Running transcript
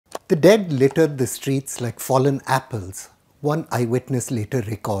The dead littered the streets like fallen apples, one eyewitness later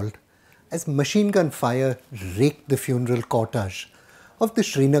recalled, as machine gun fire raked the funeral cortege of the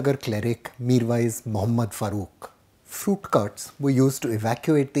Srinagar cleric Mirwaiz Mohammad Farooq. Fruit carts were used to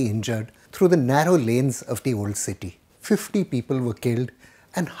evacuate the injured through the narrow lanes of the old city. 50 people were killed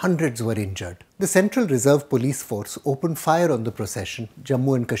and hundreds were injured. The Central Reserve Police Force opened fire on the procession,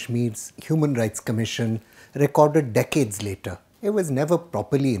 Jammu and Kashmir's Human Rights Commission recorded decades later. It was never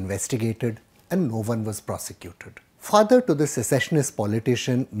properly investigated and no one was prosecuted. Father to the secessionist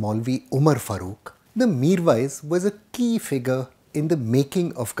politician Maulvi Umar Farooq, the Mirwaiz was a key figure in the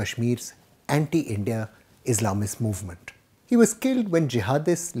making of Kashmir's anti-India Islamist movement. He was killed when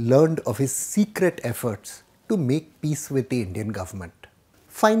jihadists learned of his secret efforts to make peace with the Indian government.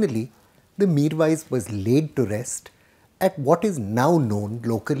 Finally, the Mirwaiz was laid to rest at what is now known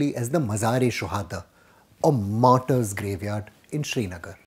locally as the Mazar-e-Shuhada, or martyrs' graveyard in Srinagar.